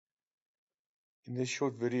In this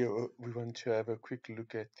short video, we want to have a quick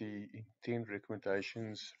look at the intent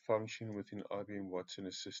recommendations function within IBM Watson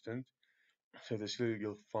Assistant. So this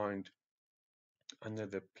you'll find under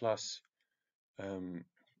the plus um,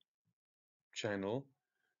 channel,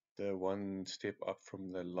 the one step up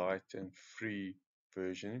from the light and free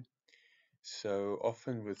version. So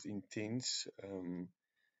often with intents,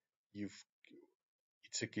 you've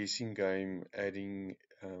it's a guessing game, adding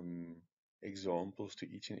examples to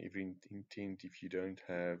each and every intent if you don't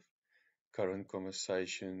have current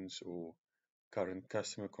conversations or current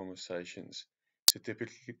customer conversations. So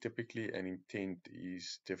typically an intent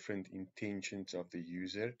is different intentions of the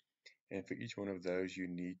user, and for each one of those you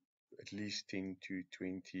need at least 10 to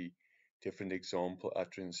 20 different example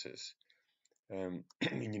utterances. And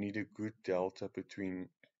you need a good delta between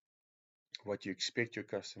what you expect your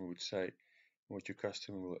customer would say and what your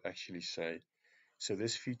customer will actually say. So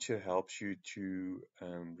this feature helps you to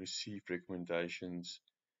receive recommendations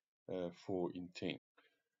for intent.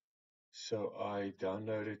 So I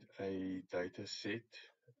downloaded a data set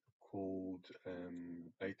called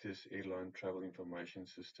ATIS Airline Travel Information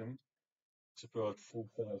System. It's about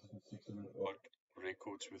 4,600 odd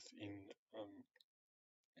records within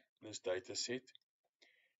this data set.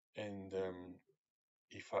 And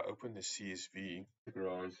if I open the CSV,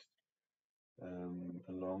 categorized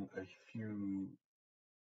along a few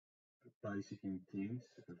basic intents: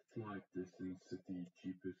 flight distance, city,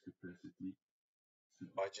 cheapest, capacity. So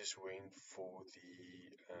I just went for the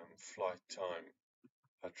flight time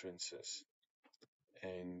utterances,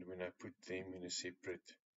 and when I put them in a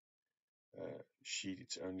separate sheet,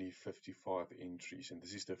 it's only 55 entries, and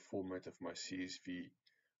this is the format of my CSV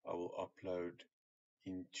I will upload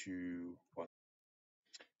into Watson.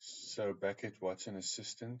 So back at Watson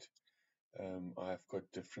Assistant, I've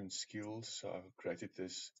got different skills. So I've created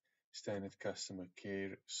this standard customer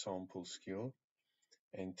care sample skill,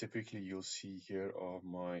 and typically you'll see here are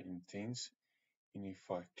my intents, and if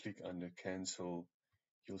I click under cancel,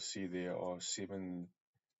 you'll see there are 7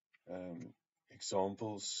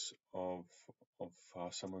 examples of how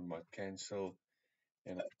someone might cancel,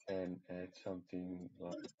 and I can add something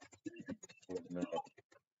like now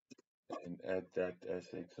and add that as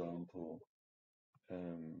an example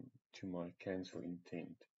to my cancel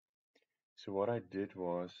intent. So what I did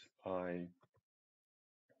was I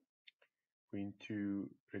went to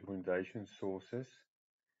recommendation sources,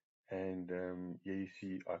 and here you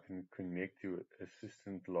see I can connect to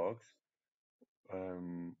assistant logs,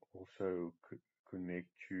 also connect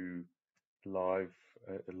to live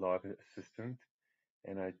assistant,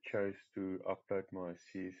 and I chose to upload my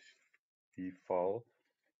CSV file,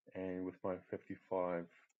 and with my 55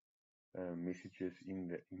 messages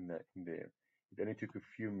in there. It only took a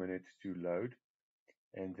few minutes to load,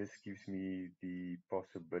 and this gives me the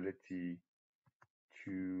possibility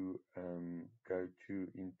to go to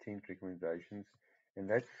intent recommendations, and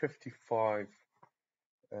that 55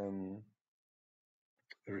 um,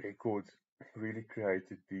 records really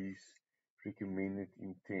created these recommended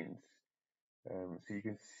intents. So you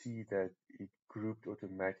can see that it grouped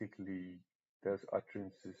automatically those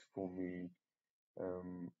utterances for me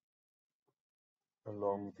um,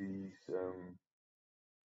 along these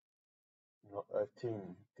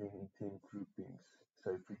 10 groupings.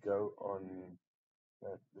 So if we go on,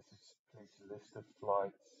 this is please list of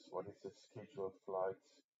flights, what is the schedule of flights,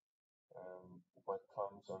 what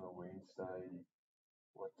times on a Wednesday,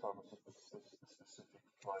 what time is a specific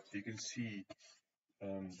flight. You can see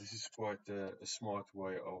this is quite a smart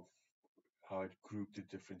way of how it grouped the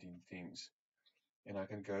different intents. And I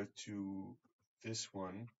can go to this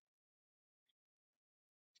one,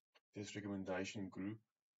 this recommendation group,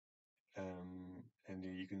 and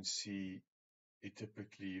then you can see it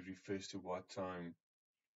typically refers to what time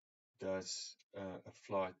does a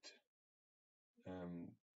flight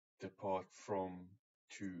depart from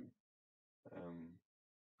to. Um,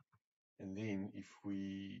 and then if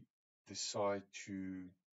we decide to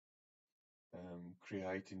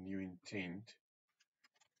create a new intent,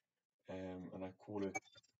 and I call it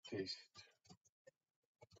test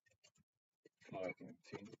flight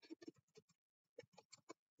intent,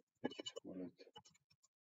 let's just call it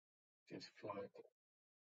test flight,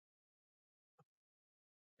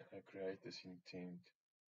 and I create this intent.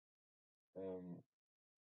 Um,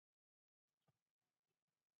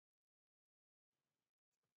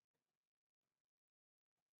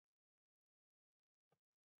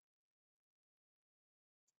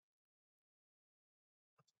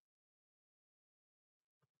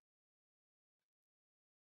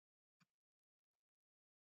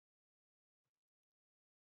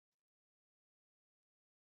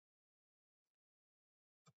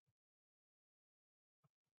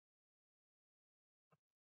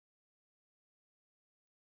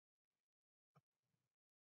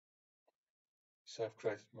 So I've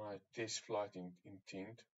created my test flight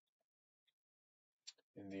intent,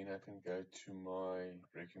 and then I can go to my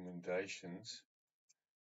recommendations,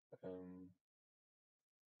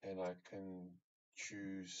 and I can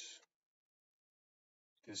choose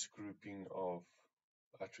this grouping of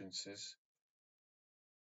utterances.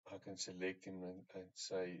 I can select them and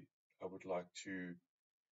say I would like to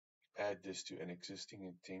add this to an existing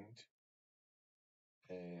intent,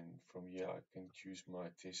 and from here I can choose my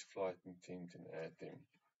test flight intent and add them.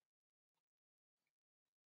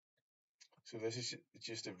 So this is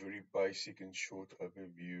just a very basic and short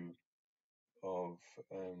overview of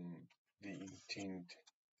the intent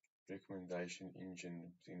recommendation engine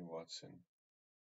within Watson.